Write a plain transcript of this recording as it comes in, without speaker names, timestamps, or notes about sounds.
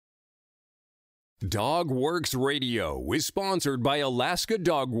Dogworks Radio is sponsored by Alaska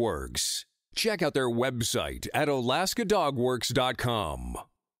Dogworks. Check out their website at alaskadogworks.com.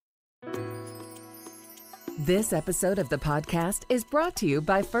 This episode of the podcast is brought to you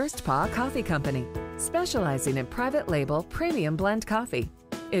by First Paw Coffee Company, specializing in private label premium blend coffee.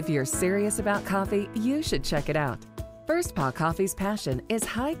 If you're serious about coffee, you should check it out. First Paw Coffee's passion is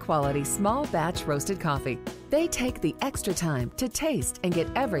high-quality, small-batch roasted coffee. They take the extra time to taste and get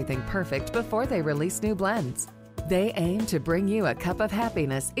everything perfect before they release new blends. They aim to bring you a cup of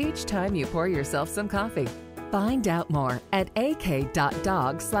happiness each time you pour yourself some coffee. Find out more at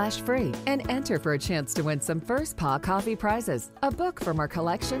ak.dog/free and enter for a chance to win some First Paw Coffee prizes, a book from our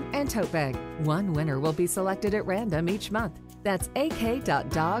collection, and tote bag. One winner will be selected at random each month. That's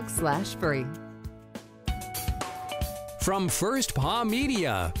ak.dog/free. From First Paw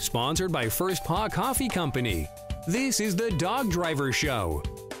Media, sponsored by First Paw Coffee Company, this is the Dog Driver Show.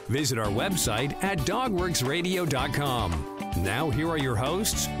 Visit our website at dogworksradio.com. Now here are your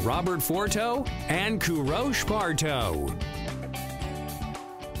hosts, Robert Forto and Parto.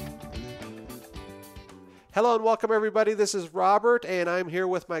 Hello and welcome everybody. This is Robert and I'm here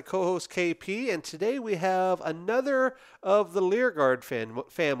with my co-host KP, and today we have another of the Leegaard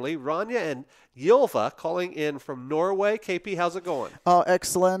family, Ronja and Ylva, calling in from Norway. KP, how's it going?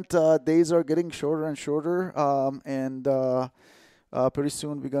 Excellent. Days are getting shorter and shorter, and pretty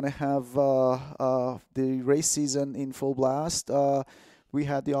soon we're going to have the race season in full blast. We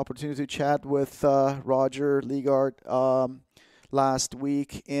had the opportunity to chat with Roger Leegaard last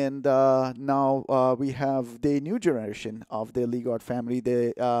week, and now we have the new generation of the Leegaard family,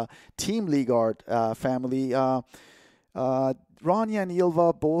 the Team Leegaard family. Ronja and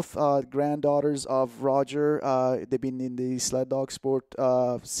Ylva, both granddaughters of Roger. They've been in the sled dog sport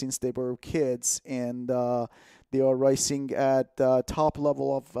since they were kids, and they are racing at top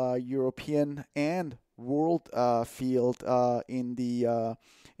level of European and world field in the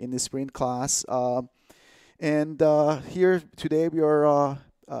sprint class. And here today we are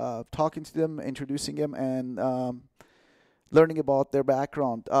talking to them, introducing them, and learning about their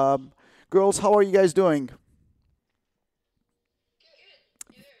background. Girls, how are you guys doing?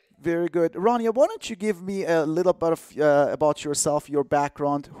 Very good. Ronja, why don't you give me a little bit of about yourself, your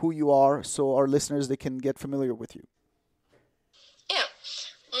background, who you are, so our listeners, they can get familiar with you. Yeah.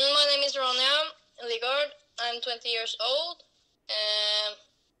 My name is Ronja Leegaard. I'm 20 years old.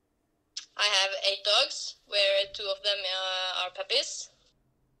 I have 8 dogs, where 2 of them are puppies,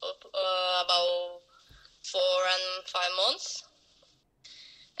 about 4 and 5 months.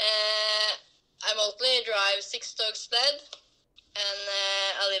 I mostly drive 6-dog sled, and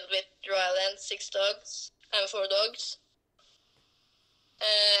a little bit dryland, 6 dogs and 4 dogs.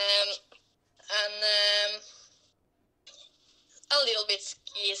 And a little bit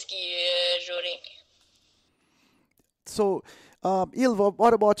ski touring. So, Ylva,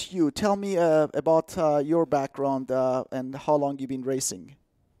 what about you? Tell me about your background and how long you've been racing.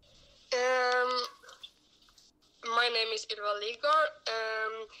 My name is Ylva Leegaard.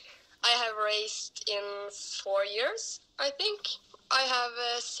 I have raced in 4 years, I think. I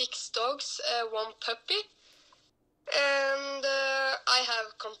have 6 dogs, 1 puppy, and I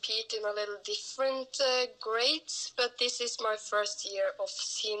have competed in a little different grades, but this is my first year of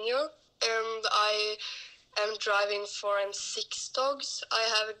senior, and I am driving 4 and 6 dogs. I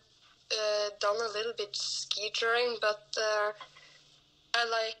have done a little bit ski touring, but I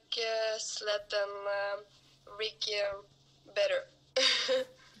like sled and rig better.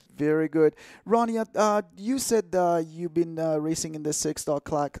 Very good. Ronja, you said you've been racing in the 6-dog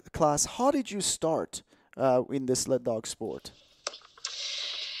class. How did you start in the sled dog sport?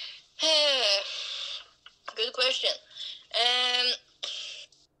 Good question.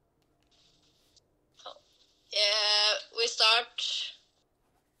 We start,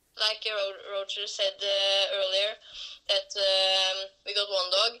 like Roger said earlier, that we got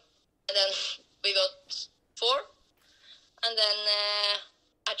 1 dog, and then we got 4, and then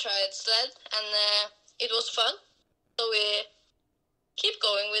I tried sled, and it was fun, so we keep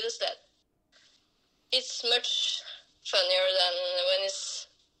going with the sled. It's much funnier than when it's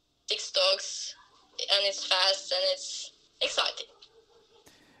 6 dogs, and it's fast, and it's exciting.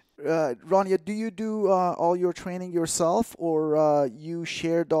 Ronja, do you do all your training yourself, or you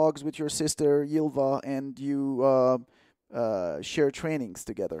share dogs with your sister Ylva, and you share trainings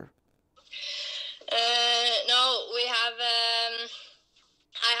together? No, we have.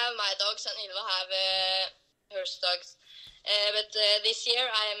 I have my dogs, and Ylva have her dogs. But this year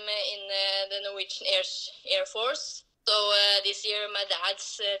I'm in the Norwegian Air Force. So this year my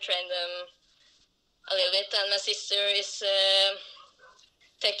dad's trained them a little bit, and my sister is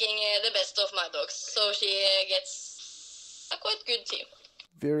taking the best of my dogs. So she gets a quite good team.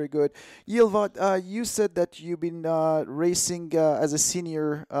 Very good. Ylva, you said that you've been racing as a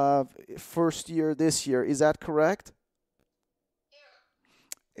senior first year this year. Is that correct?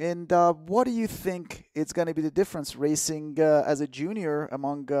 And what do you think is going to be the difference racing as a junior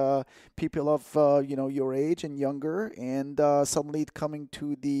among people of your age and younger, and suddenly coming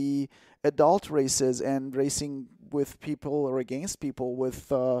to the adult races and racing with people or against people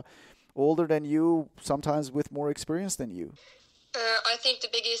with older than you, sometimes with more experience than you? I think the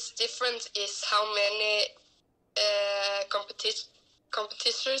biggest difference is how many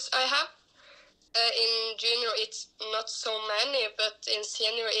competitors I have. In junior, it's not so many, but in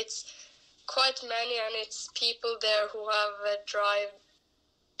senior, it's quite many, and it's people there who have drive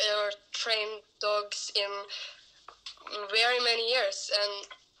or trained dogs in very many years, and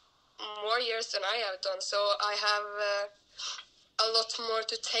more years than I have done. So I have a lot more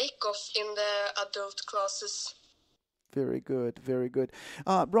to take off in the adult classes. Very good, very good.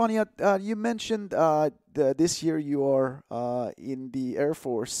 Ronja, you mentioned this year you are in the Air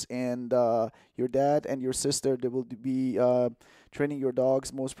Force, and your dad and your sister, they will be training your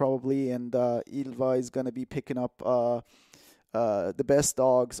dogs most probably, and Ylva is going to be picking up the best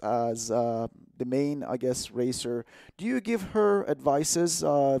dogs as the main, I guess, racer. Do you give her advices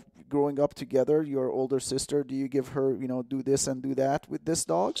growing up together, your older sister? Do you give her, do this and do that with this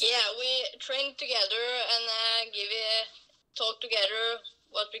dog? Yeah, we train together and talk together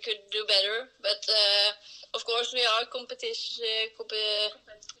what we could do better. But of course, we are competitors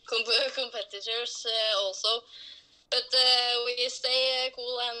also. But we stay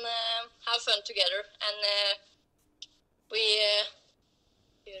cool and have fun together. And we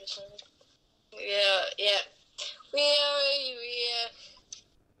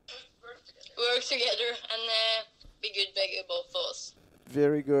work together and be good, both of us.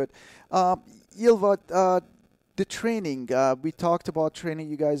 Very good. Ylva, the training, we talked about training.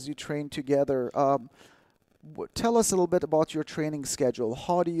 You train together. Tell us a little bit about your training schedule.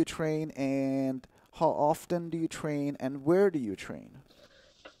 How do you train, and how often do you train, and where do you train?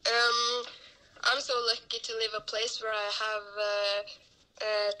 I'm so lucky to live a place where I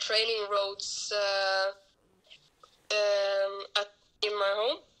have training roads in my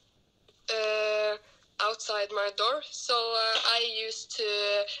home, outside my door. So I used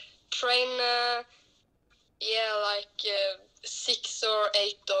to train, 6 or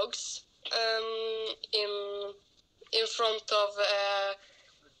 8 dogs in front of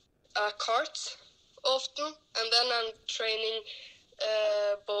a cart often, and then I'm training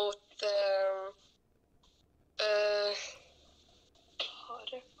both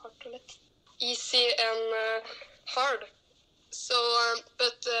easy and hard. So,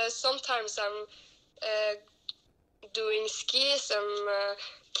 but sometimes I'm doing skis and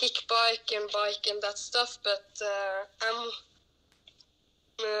kick bike and that stuff, but I'm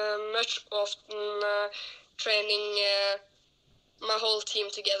much often training my whole team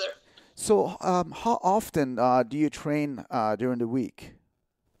together. So how often do you train during the week?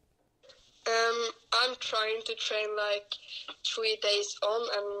 I'm trying to train 3 days on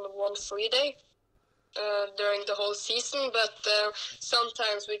and 1 free day during the whole season, but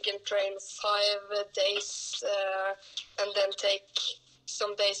sometimes we can train 5 days and then take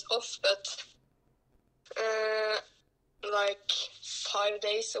some days off, but 5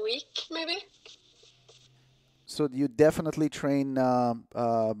 days a week maybe. So you definitely train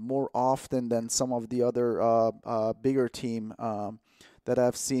more often than some of the other bigger team that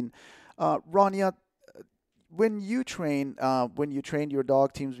I've seen. Ronja, when you trained your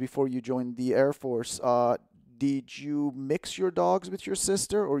dog teams before you joined the Air Force, did you mix your dogs with your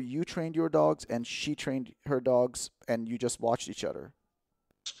sister, or you trained your dogs and she trained her dogs and you just watched each other?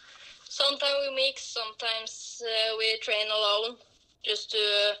 Sometimes we mix, sometimes we train alone, just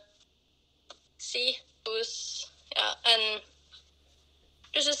to see and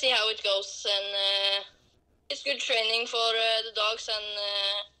just to see how it goes. And it's good training for the dogs and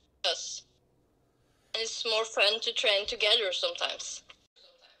us. And it's more fun to train together sometimes.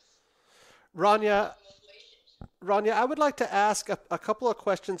 Ronja, I would like to ask a couple of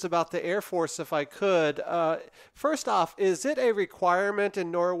questions about the Air Force, if I could. First off, is it a requirement in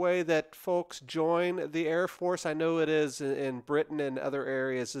Norway that folks join the Air Force? I know it is in Britain and other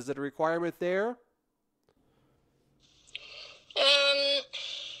areas. Is it a requirement there?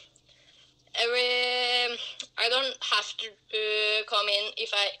 I don't have to come in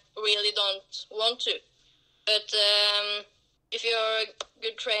if I really don't want to. But if you're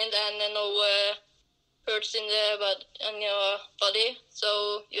good trained and no hurts in your body,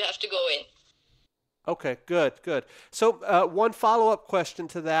 so you have to go in. Okay, good, good. So, one follow-up question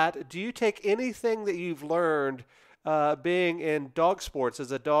to that: do you take anything that you've learned being in dog sports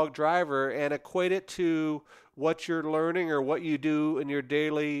as a dog driver and equate it to what you're learning or what you do in your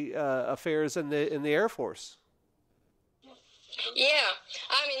daily affairs in the Air Force? Yeah,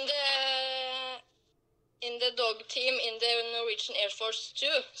 I'm in the dog team in the Norwegian Air Force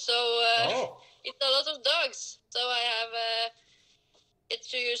too. So it's a lot of dogs. So I have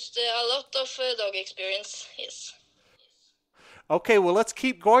it's used a lot of dog experience. Yes. Okay, well, let's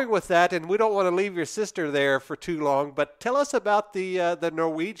keep going with that, and we don't want to leave your sister there for too long. But tell us about the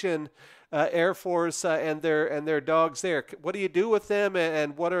Norwegian Air Force and their dogs there. What do you do with them,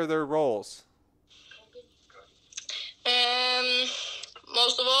 and what are their roles? Um,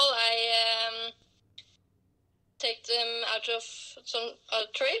 Most of all, I take them out of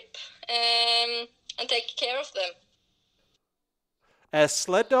a trip and take care of them. As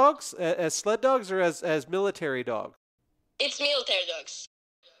sled dogs, or as military dogs? It's military dogs.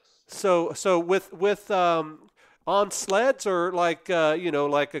 So with on sleds or like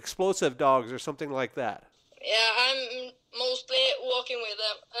like explosive dogs or something like that. Yeah, I'm mostly walking with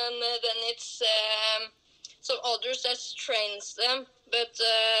them, and then it's some others that trains them, but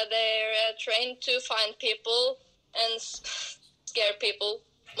they're trained to find people and scare people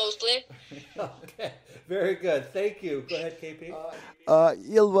mostly. Okay, very good. Thank you. Go ahead, KP.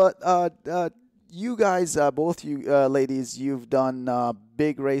 Ylva, you guys, both you ladies, you've done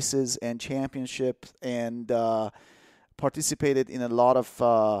big races and championships and participated in a lot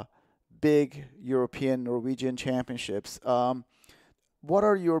of big European, Norwegian championships. What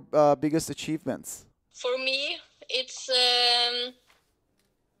are your biggest achievements? For me, it's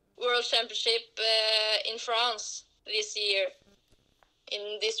World Championship in France this year,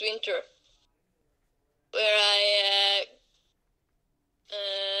 in this winter, where I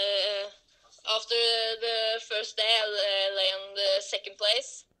after the first day I lay on the second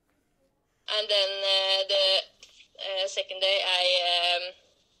place, and then the second day I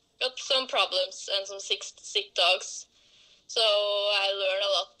got some problems and some sick dogs, so I learned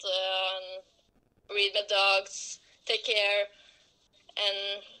a lot on read the dogs, take care,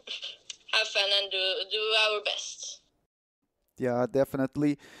 and have fun and do our best. Yeah,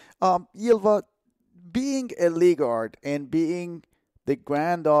 definitely. Ylva, being a Leegaard and being the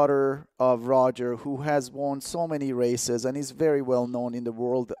granddaughter of Roger, who has won so many races and is very well known in the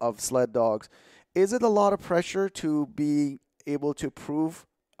world of sled dogs, is it a lot of pressure to be able to prove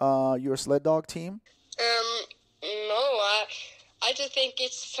your sled dog team? No, I just think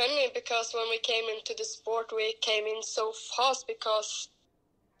it's funny because when we came into the sport, we came in so fast because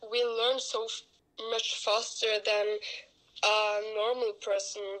we learned so much faster than a normal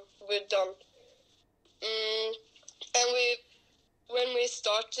person would done. And when we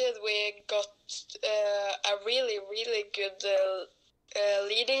started, we got a really, really good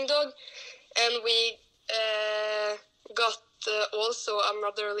leading dog, and we got also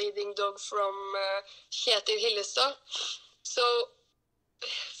another leading dog from Kjetil Hillestad. So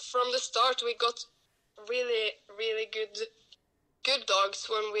from the start, we got really, really good dogs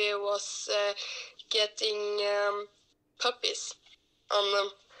when we was getting puppies on them.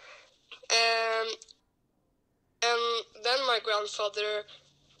 And then my grandfather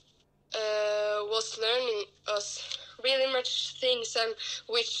was learning us really much things and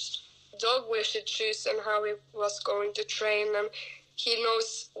which dog we should choose and how we was going to train them. He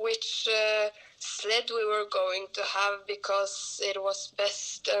knows which sled we were going to have because it was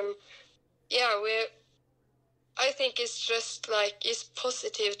best. And yeah, I think it's just like it's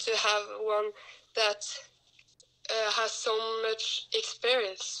positive to have one that has so much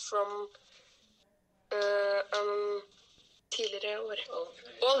experience from tidligere år.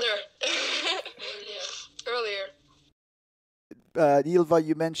 Older. Earlier. Ylva,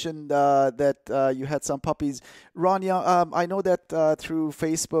 you mentioned that you had some puppies. Ronja, I know that through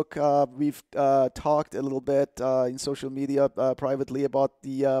Facebook we've talked a little bit in social media privately about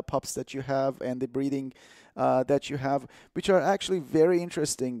the pups that you have and the breeding that you have, which are actually very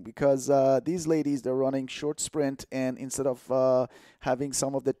interesting because these ladies, they're running short sprint, and instead of having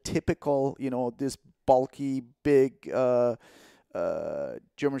some of the typical, this bulky, big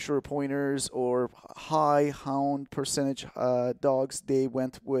German Short Pointers or high hound percentage dogs, they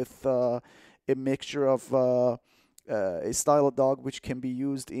went with a mixture of a style of dog which can be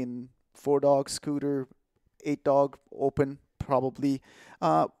used in 4-dog scooter, 8-dog open probably.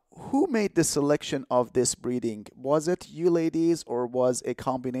 Who made the selection of this breeding? Was it you ladies, or was a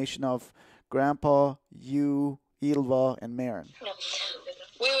combination of Grandpa, you, Ylva, and Maren? No.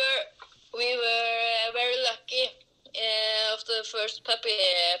 We were very lucky of the first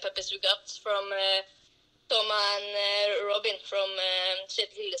puppies we got from Toma and Robin from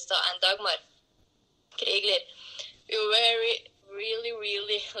Kjetil Hillestad and Dagmar Krigler. We were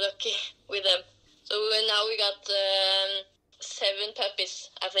really lucky with them. So now we got 7 puppies,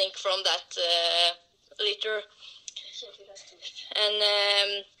 I think, from that litter. And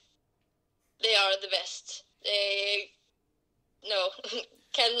they are the best.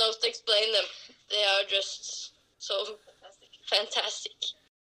 Cannot explain them. They are just so fantastic.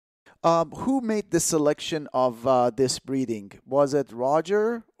 Who made the selection of this breeding? Was it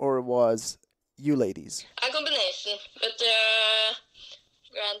Roger or was you ladies? A combination, but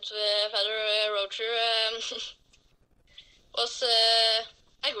grandfather Roger was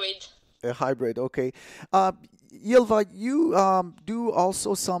agreed. A hybrid, okay. Ylva, you do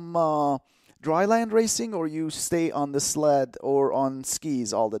also some dryland racing, or you stay on the sled or on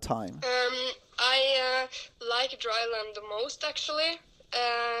skis all the time? I like dryland the most, actually.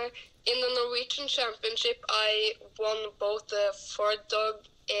 In the Norwegian Championship, I won both the 4-dog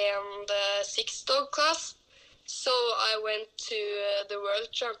and the 6-dog class. So I went to the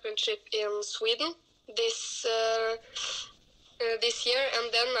World Championship in Sweden this year,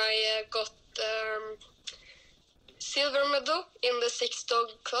 and then I got silver medal in the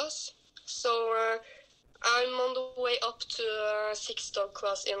 6-dog class. So I'm on the way up to 6-dog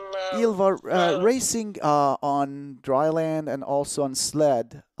class in Ylva, racing on dryland and also on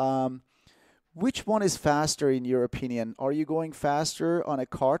sled, which one is faster in your opinion? Are you going faster on a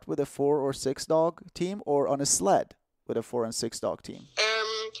cart with a 4 or 6-dog team, or on a sled with a 4 and 6-dog team?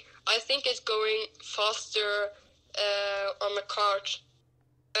 I think it's going faster on the cart.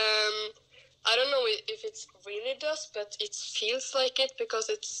 I don't know if it really does, but it feels like it, because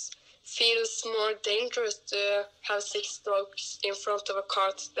it feels more dangerous to have 6 dogs in front of a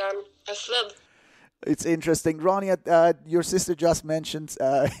cart than a sled. It's interesting. Ronja, your sister just mentioned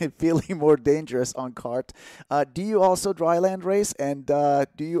feeling more dangerous on cart. Do you also dryland race, and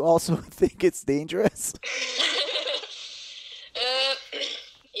do you also think it's dangerous?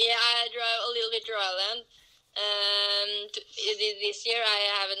 Yeah, I drive a little bit dryland. This year I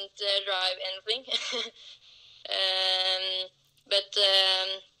haven't drive anything. But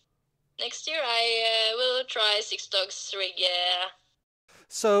next year I will try 6 dogs rig.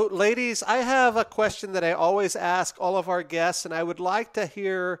 So, ladies, I have a question that I always ask all of our guests, and I would like to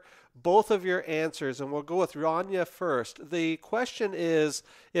hear both of your answers, and we'll go with Ronja first. The question is,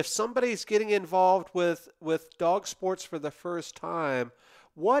 if somebody's getting involved with dog sports for the first time,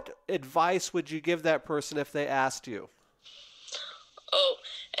 what advice would you give that person if they asked you?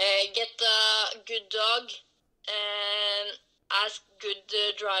 Get a good dog, and ask good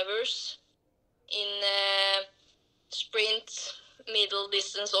drivers in sprint, middle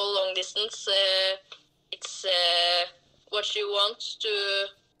distance or long distance. It's what you want to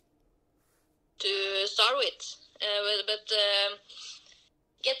start with. But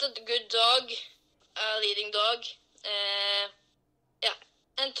get a good dog, a leading dog,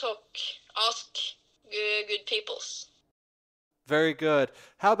 and ask good peoples. Very good.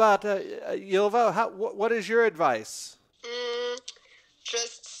 How about Ylva? What is your advice?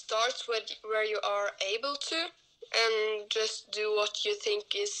 Just start where you are able to, and just do what you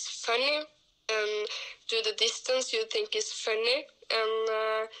think is funny, and do the distance you think is funny,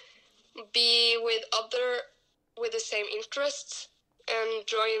 and be with with the same interests, and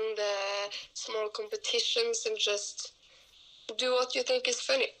join the small competitions, and just do what you think is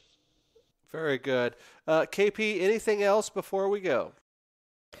funny. Very good. KP, anything else before we go?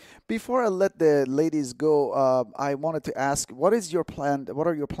 Before I let the ladies go, I wanted to ask, what is your plan? What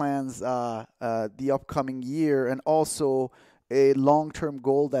are your plans the upcoming year, and also a long-term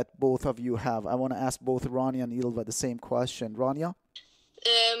goal that both of you have? I want to ask both Ronja and Ylva the same question. Ronja?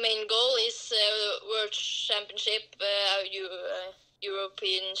 Main goal is World Championship,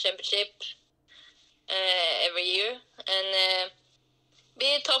 European Championship every year, and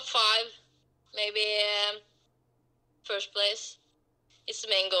be top 5, maybe first place. It's the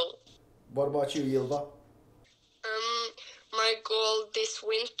main goal. What about you, Ylva? My goal this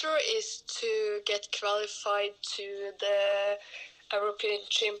winter is to get qualified to the European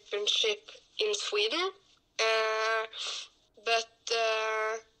Championship in Sweden. But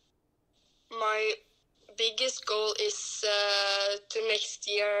my biggest goal is to next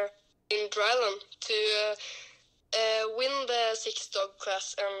year in Dryland to win the 6-dog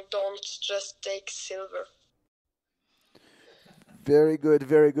class and don't just take silver. Very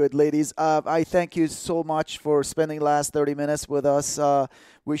good, ladies. I thank you so much for spending the last 30 minutes with us.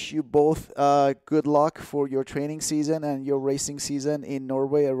 Wish you both good luck for your training season and your racing season in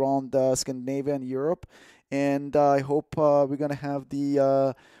Norway, around Scandinavia and Europe. And I hope we're going to have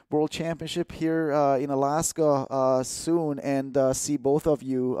the World Championship here in Alaska soon, and see both of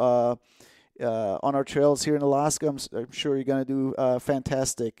you on our trails here in Alaska. I'm sure you're going to do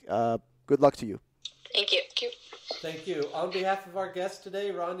fantastic. Good luck to you. Thank you. Thank you. On behalf of our guests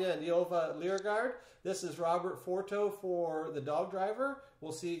today, Ronja and Ylva Leegaard, this is Robert Forto for The Dog Driver.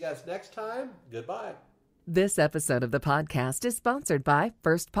 We'll see you guys next time. Goodbye. This episode of the podcast is sponsored by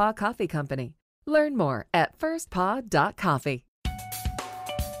First Paw Coffee Company. Learn more at firstpaw.coffee.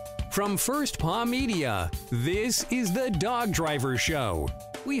 From First Paw Media, this is The Dog Driver Show.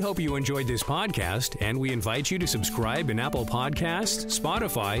 We hope you enjoyed this podcast, and we invite you to subscribe in Apple Podcasts,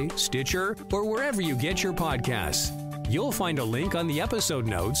 Spotify, Stitcher, or wherever you get your podcasts. You'll find a link on the episode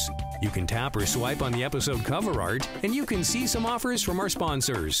notes. You can tap or swipe on the episode cover art, and you can see some offers from our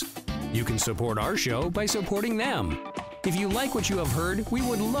sponsors. You can support our show by supporting them. If you like what you have heard, we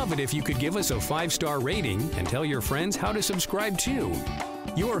would love it if you could give us a 5-star rating and tell your friends how to subscribe too.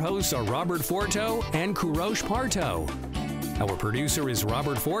 Your hosts are Robert Forto and Kurosh Parto. Our producer is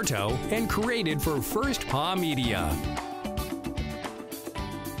Robert Forto and created for First Paw Media.